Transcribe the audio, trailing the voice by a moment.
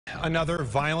Another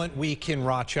violent week in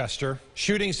Rochester.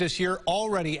 Shootings this year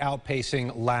already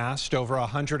outpacing last. Over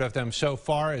 100 of them so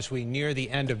far as we near the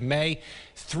end of May.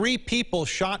 3 people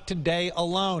shot today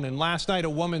alone. And last night, a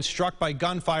woman struck by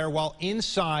gunfire while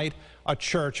inside a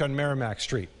church on Merrimack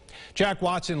Street. Jack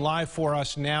Watson live for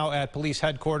us now at police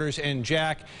headquarters. And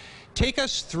Jack, take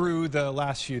us through the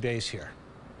last few days here.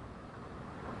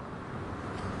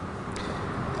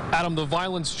 Adam, the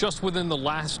violence just within the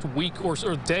last week or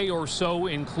day or so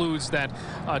includes that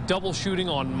double shooting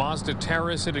on Mazda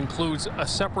Terrace. It includes a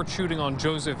separate shooting on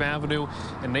Joseph Avenue,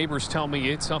 and neighbors tell me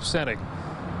it's upsetting.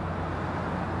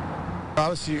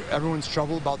 Obviously, everyone's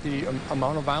troubled about the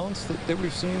amount of violence that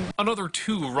we've seen. Another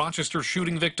 2 Rochester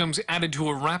shooting victims added to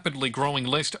a rapidly growing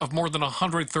list of more than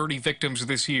 130 victims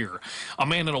this year. A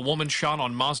man and a woman shot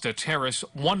on Mazda Terrace,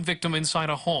 one victim inside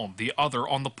a home, the other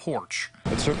on the porch.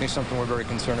 It's certainly something we're very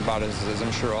concerned about, as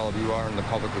I'm sure all of you are, and the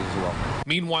public as well.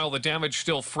 Meanwhile, the damage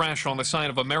still fresh on the side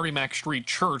of a Merrimack Street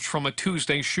church from a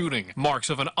Tuesday shooting. Marks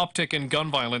of an uptick in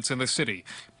gun violence in the city.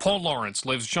 Paul Lawrence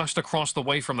lives just across the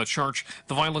way from the church,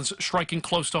 the violence striking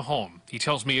close to home. He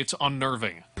tells me it's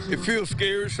unnerving. It feels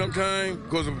scary sometimes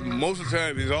because most of the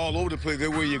time it's all over the place.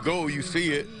 Everywhere you go, you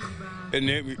see it. And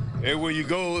then everywhere you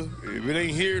go, if it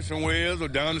ain't here, somewhere else or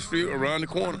down the street or around the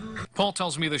corner. Paul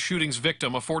tells me the shooting's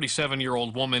victim, a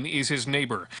 47-year-old woman, is his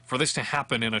neighbor. For this to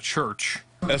happen in a church,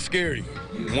 that's scary.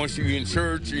 Once you're in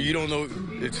church, you don't know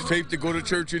it's safe to go to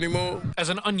church anymore. As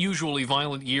an unusually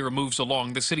violent year moves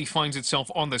along, the city finds itself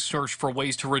on the search for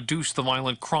ways to reduce the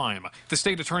violent crime. The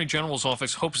state attorney general's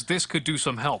office hopes this could do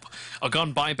some help. A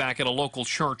gun buyback at a local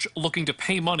church looking to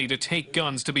pay money to take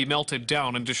guns to be melted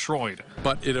down and destroyed.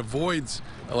 But it avoids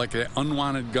like an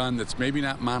unwanted gun that's maybe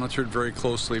not monitored very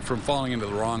closely from falling into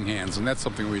the wrong hands, and that's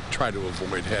something we try to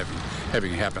avoid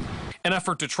having happen. An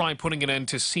effort to try putting an end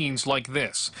to scenes like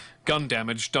this. Gun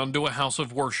damage done to a house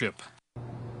of worship.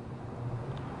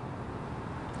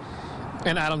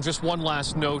 And Adam, just one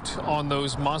last note on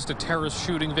those Mazda Terrace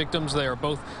shooting victims. They are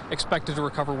both expected to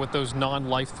recover with those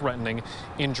non-life-threatening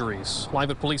injuries.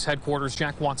 Live at police headquarters,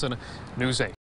 Jack Watson, News 8.